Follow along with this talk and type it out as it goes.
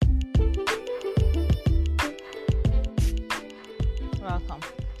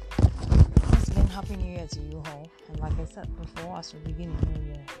get to you all. And like I said before, as we begin the new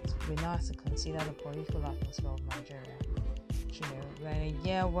year, it would be nice to consider the political atmosphere of Nigeria. You know, we're in a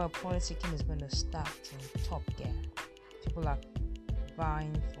year where politicking is going to start in top gear. People are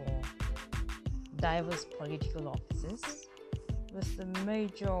vying for diverse political offices, with the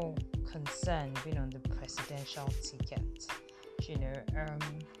major concern being on the presidential ticket. You know,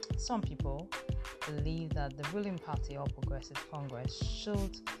 some people believe that the ruling party or Progressive Congress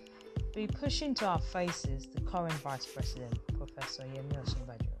should be pushing to our faces the current Vice President, Professor Yemi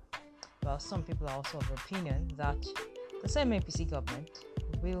Osinbajo. While some people are also of the opinion that the same APC government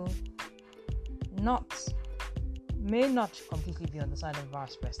may not completely be on the side of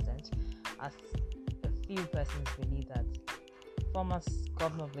Vice President, as a few persons believe that former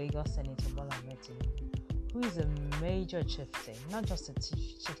Governor of Lagos, Senator Bola Ahmed Tinubu, who is a major chieftain, not just a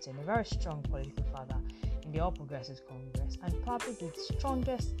chieftain, a very strong political father in the All Progressives Congress, and probably the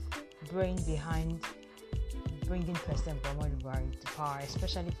strongest brain behind bringing President Muhammadu Buhari to power,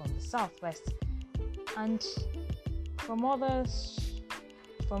 especially from the southwest and from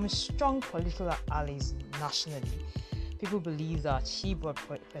his strong political allies nationally. People believe that he brought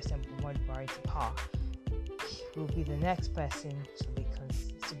President Muhammadu Buhari to power. He will be the next person to be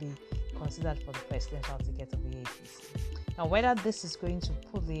considered for the presidential ticket of the APC. Now, whether this is going to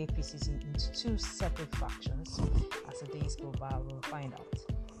put the APC into two separate factions as the days go by, we'll find out.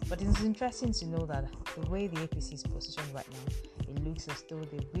 But it's interesting to know that the way the APC is positioned right now, it looks as though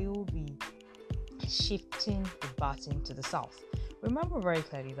they will be shifting the baton to the south. Remember very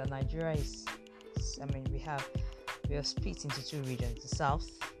clearly that Nigeria we are split into two regions, the south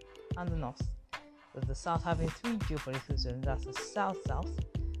and the north, with the south having three geopolitical zones. That's the south-south,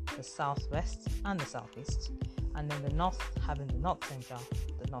 the southwest, and the southeast, and then the north having the north central,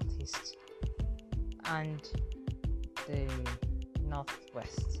 the northeast, and the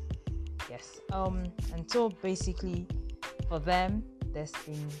northwest. Yes. And so basically for them there's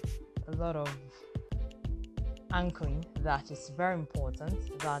been a lot of anchoring that it's very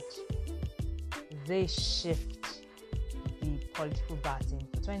important that they shift the political baton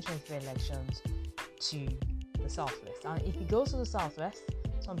for 2023 elections to the southwest. And if it goes to the southwest,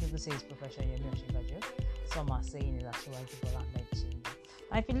 some people say it's Professor Yemi Osinbajo, some are saying it's Asiwaju Bola Ahmed Tinubu.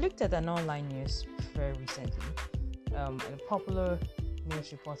 Now, if you looked at an online news very recently, a popular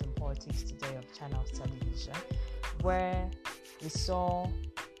news report on politics today of Channels Television, where we saw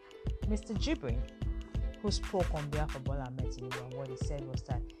Mr. Jibrin, who spoke on behalf of Bola Ahmed Tinubu, and what he said was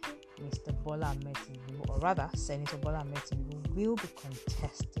that Mr. Bola Ahmed Tinubu, or rather Senator Bola Ahmed Tinubu, will be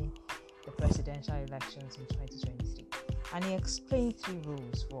contesting the presidential elections in 2023. And he explained three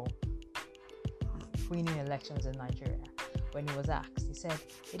rules for winning elections in Nigeria. When he was asked, he said,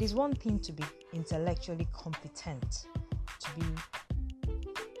 it is one thing to be intellectually competent to be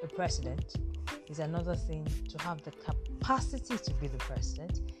a president, is another thing to have the capacity to be the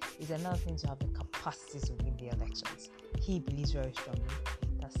president, is another thing to have the capacity to win the elections. He believes very strongly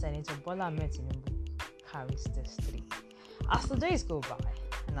that Senator Bola Ahmed Tinubu carries these three. As the days go by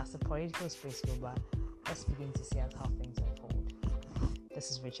and as the political space go by, let's begin to see how things unfold. This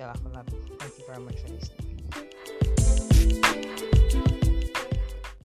is Rachel Afolabi. Thank you very much for listening.